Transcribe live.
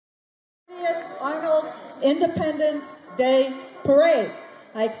Arnold Independence Day Parade.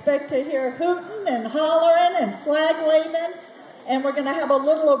 I expect to hear hooting and hollering and flag waving, and we're going to have a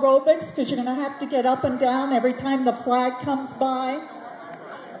little aerobics because you're going to have to get up and down every time the flag comes by.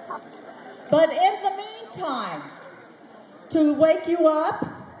 But in the meantime, to wake you up,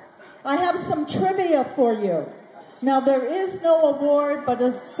 I have some trivia for you. Now, there is no award, but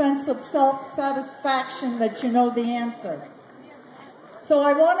a sense of self-satisfaction that you know the answer. So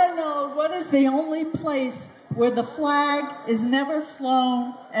I want to know, what is the only place where the flag is never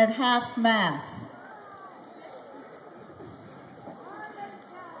flown at half-mast?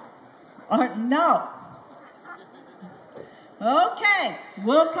 No. Okay,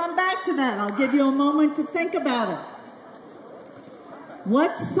 we'll come back to that. I'll give you a moment to think about it.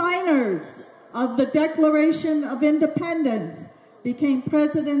 What signers of the Declaration of Independence became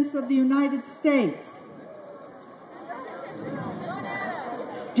presidents of the United States?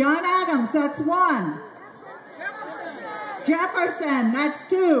 John Adams, that's one. Jefferson, that's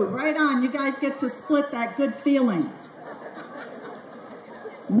two. Right on, you guys get to split that good feeling.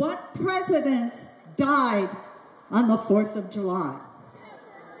 What presidents died on the 4th of July?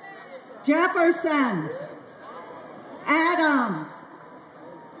 Jefferson, Adams,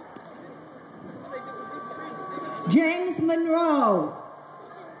 James Monroe.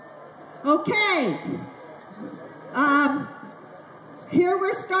 Okay. Here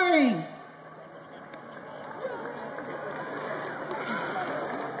we're starting.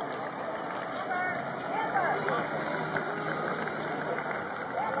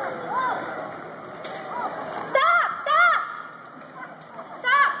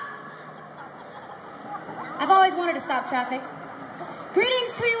 I've always wanted to stop traffic.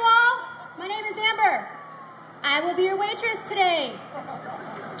 Greetings to you all. My name is Amber. I will be your waitress today.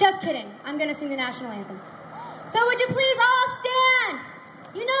 Just kidding. I'm going to sing the national anthem. So would you please all stand?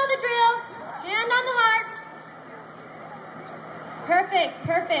 You know the drill. Hand on the heart. Perfect,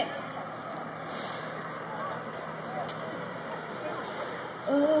 perfect.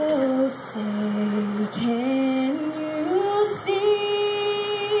 Oh, say, can